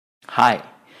Hi,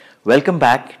 welcome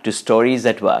back to Stories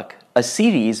at Work, a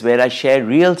series where I share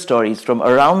real stories from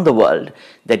around the world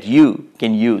that you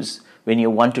can use when you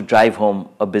want to drive home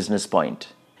a business point.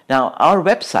 Now, our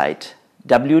website,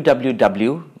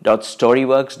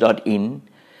 www.storyworks.in,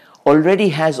 already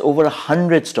has over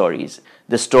 100 stories.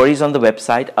 The stories on the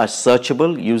website are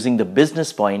searchable using the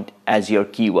business point as your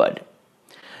keyword.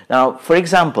 Now, for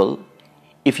example,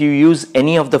 if you use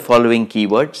any of the following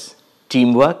keywords: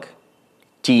 teamwork,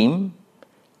 team,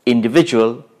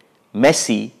 individual,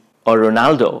 Messi, or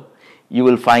Ronaldo, you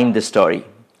will find this story.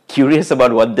 Curious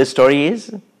about what this story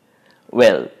is?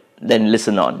 Well, then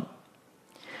listen on.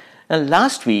 Now,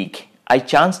 last week, I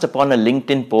chanced upon a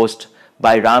LinkedIn post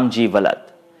by Ramji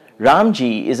Valat.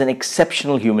 Ramji is an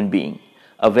exceptional human being,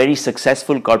 a very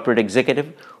successful corporate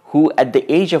executive who, at the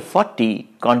age of 40,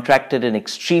 contracted an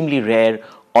extremely rare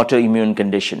autoimmune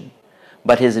condition.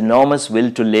 But his enormous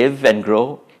will to live and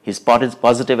grow, his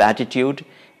positive attitude,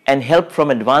 and help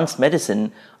from advanced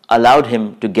medicine allowed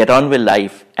him to get on with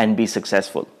life and be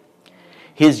successful.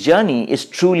 His journey is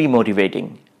truly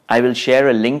motivating. I will share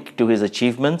a link to his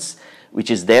achievements,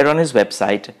 which is there on his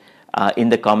website, in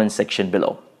the comment section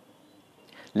below.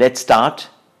 Let's start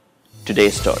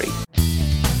today's story.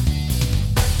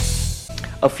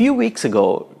 A few weeks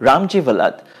ago, Ramji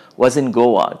Valat was in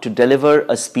Goa to deliver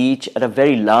a speech at a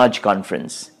very large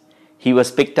conference. He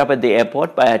was picked up at the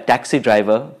airport by a taxi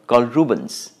driver called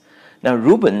Rubens. Now,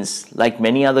 Rubens, like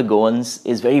many other Goans,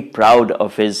 is very proud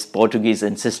of his Portuguese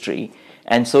ancestry,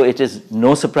 and so it is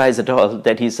no surprise at all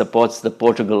that he supports the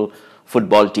Portugal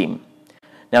football team.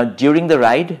 Now, during the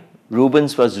ride,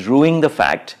 Rubens was rueing the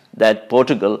fact that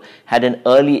Portugal had an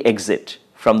early exit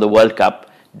from the World Cup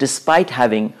despite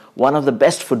having one of the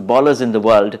best footballers in the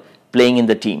world playing in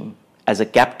the team as a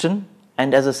captain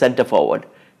and as a centre forward,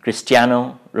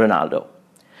 Cristiano Ronaldo.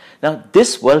 Now,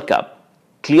 this World Cup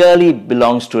clearly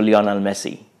belongs to Lionel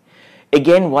Messi.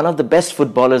 Again, one of the best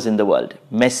footballers in the world.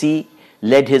 Messi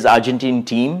led his Argentine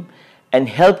team and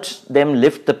helped them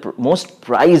lift the most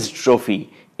prized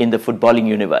trophy in the footballing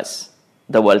universe,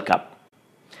 the World Cup.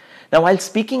 Now, while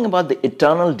speaking about the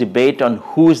eternal debate on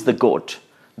who is the GOAT,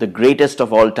 the greatest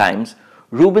of all times,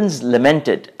 Rubens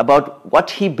lamented about what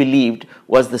he believed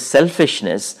was the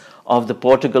selfishness of the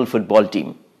Portugal football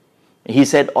team. He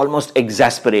said, almost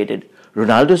exasperated,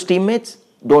 Ronaldo's teammates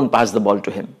don't pass the ball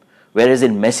to him. Whereas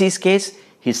in Messi's case,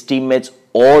 his teammates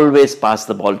always pass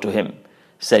the ball to him,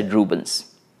 said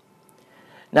Rubens.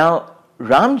 Now,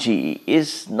 Ramji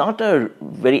is not a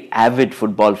very avid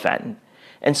football fan.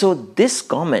 And so this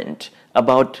comment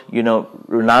about,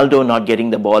 Ronaldo not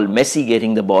getting the ball, Messi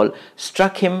getting the ball,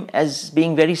 struck him as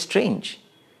being very strange.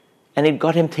 And it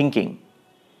got him thinking.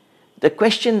 The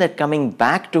question that coming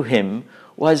back to him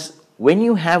was, when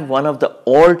you have one of the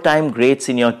all-time greats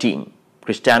in your team,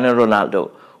 Cristiano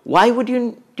Ronaldo, why would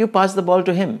you pass the ball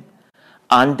to him?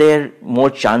 Aren't there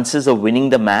more chances of winning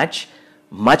the match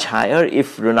much higher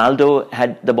if Ronaldo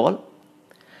had the ball?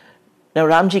 Now,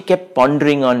 Ramji kept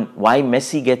pondering on why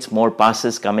Messi gets more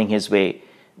passes coming his way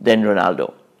than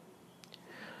Ronaldo.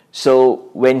 So,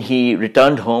 when he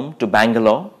returned home to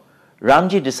Bangalore,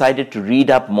 Ramji decided to read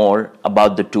up more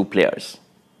about the two players.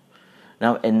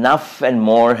 Now, enough and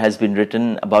more has been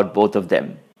written about both of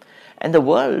them. And the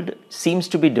world seems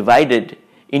to be divided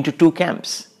into two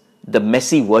camps: the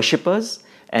Messi worshippers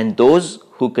and those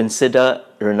who consider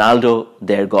Ronaldo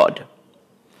their god.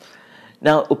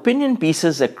 Now, opinion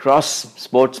pieces across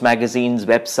sports magazines,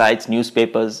 websites,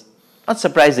 newspapers, not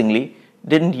surprisingly,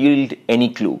 didn't yield any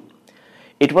clue.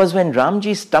 It was when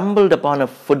Ramji stumbled upon a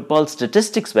football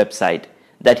statistics website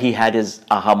that he had his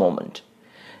aha moment.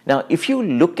 Now, if you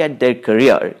look at their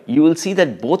career, you will see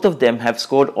that both of them have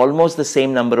scored almost the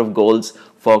same number of goals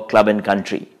for club and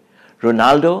country.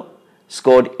 Ronaldo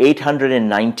scored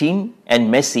 819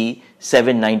 and Messi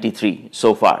 793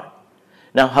 so far.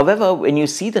 Now, however, when you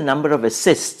see the number of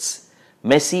assists,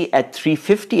 Messi at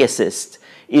 350 assists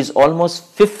is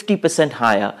almost 50%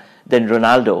 higher than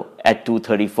Ronaldo at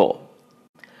 234.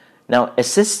 Now,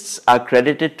 assists are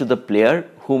credited to the player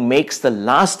who makes the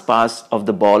last pass of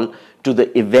the ball to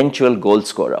the eventual goal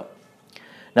scorer.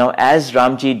 Now, as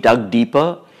Ramji dug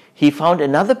deeper, he found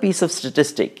another piece of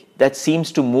statistic that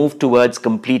seems to move towards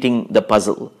completing the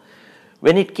puzzle.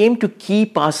 When it came to key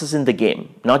passes in the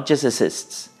game, not just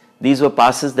assists, these were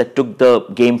passes that took the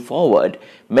game forward,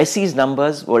 Messi's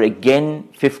numbers were again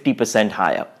 50%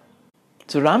 higher.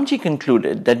 So Ramji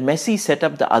concluded that Messi set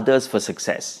up the others for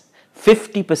success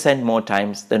 50% more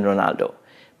times than Ronaldo,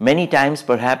 many times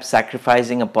perhaps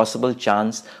sacrificing a possible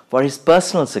chance for his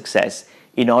personal success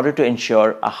in order to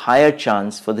ensure a higher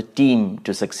chance for the team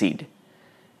to succeed.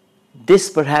 This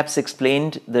perhaps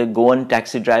explained the Goan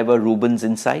taxi driver Rubens'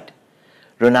 insight.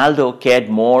 Ronaldo cared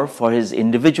more for his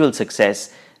individual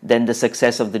success than the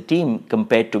success of the team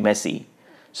compared to Messi.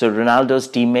 So Ronaldo's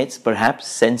teammates, perhaps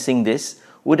sensing this,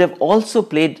 would have also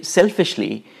played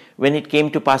selfishly when it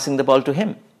came to passing the ball to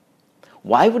him.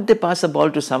 Why would they pass a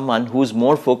ball to someone who's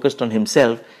more focused on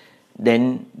himself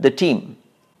than the team?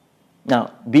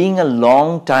 Now, being a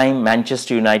long-time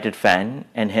Manchester United fan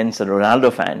and hence a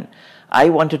Ronaldo fan, I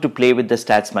wanted to play with the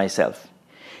stats myself.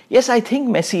 Yes, I think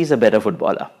Messi is a better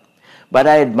footballer, but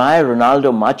I admire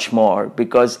Ronaldo much more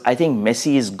because I think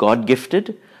Messi is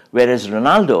God-gifted, whereas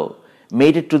Ronaldo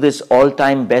made it to this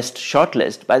all-time best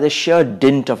shortlist by the sheer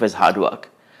dint of his hard work.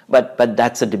 But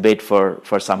that's a debate for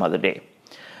some other day.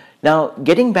 Now,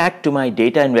 getting back to my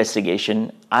data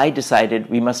investigation, I decided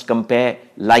we must compare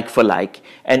like for like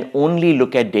and only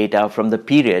look at data from the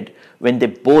period when they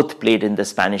both played in the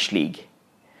Spanish league.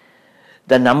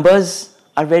 The numbers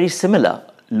are very similar,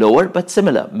 lower but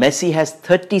similar. Messi has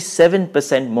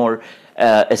 37% more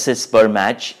assists per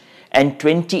match and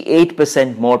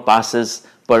 28% more passes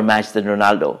per match than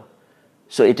Ronaldo.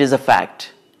 So it is a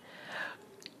fact.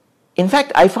 In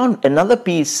fact, I found another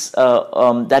piece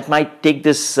that might take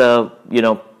this,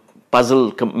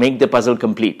 puzzle, make the puzzle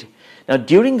complete. Now,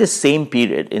 during the same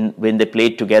period when they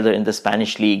played together in the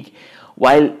Spanish league,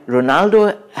 while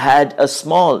Ronaldo had a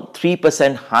small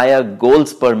 3% higher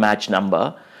goals per match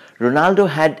number, Ronaldo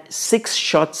had 6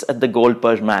 shots at the goal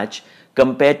per match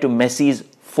compared to Messi's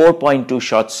 4.2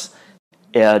 shots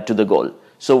to the goal.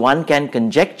 So one can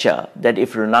conjecture that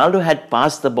if Ronaldo had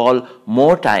passed the ball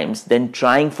more times than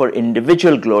trying for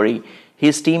individual glory,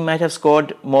 his team might have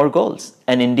scored more goals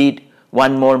and indeed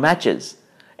won more matches.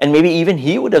 And maybe even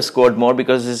he would have scored more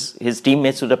because his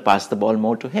teammates would have passed the ball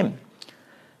more to him.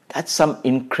 That's some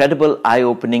incredible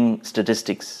eye-opening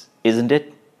statistics, isn't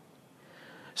it?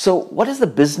 So what is the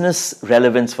business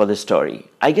relevance for this story?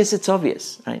 I guess it's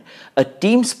obvious, right? A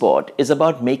team sport is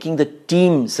about making the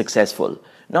team successful,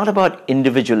 not about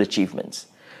individual achievements.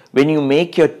 When you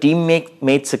make your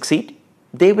teammates succeed,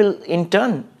 they will in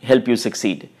turn help you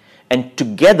succeed. And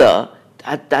together,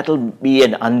 that'll be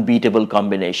an unbeatable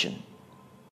combination.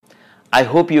 I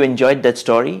hope you enjoyed that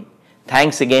story.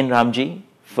 Thanks again, Ramji,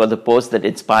 for the post that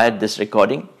inspired this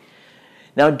recording.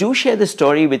 Now do share the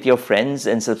story with your friends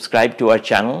and subscribe to our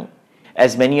channel.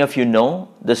 As many of you know,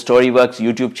 the Storyworks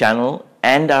YouTube channel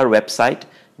and our website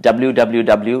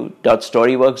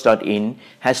www.storyworks.in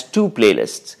has 2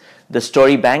 playlists. The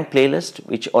Story Bank playlist,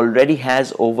 which already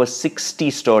has over 60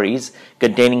 stories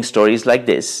containing stories like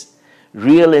this,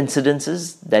 real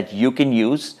incidences that you can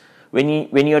use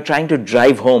when you're trying to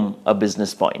drive home a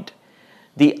business point.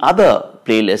 The other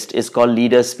playlist is called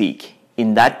Leaders Speak.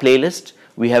 In that playlist,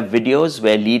 we have videos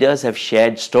where leaders have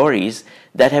shared stories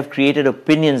that have created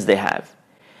opinions they have.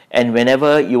 And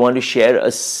whenever you want to share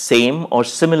a same or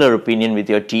similar opinion with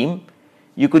your team,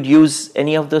 you could use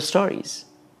any of those stories.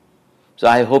 So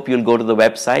I hope you'll go to the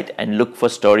website and look for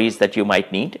stories that you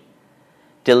might need.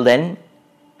 Till then,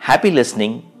 happy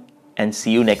listening and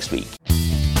see you next week.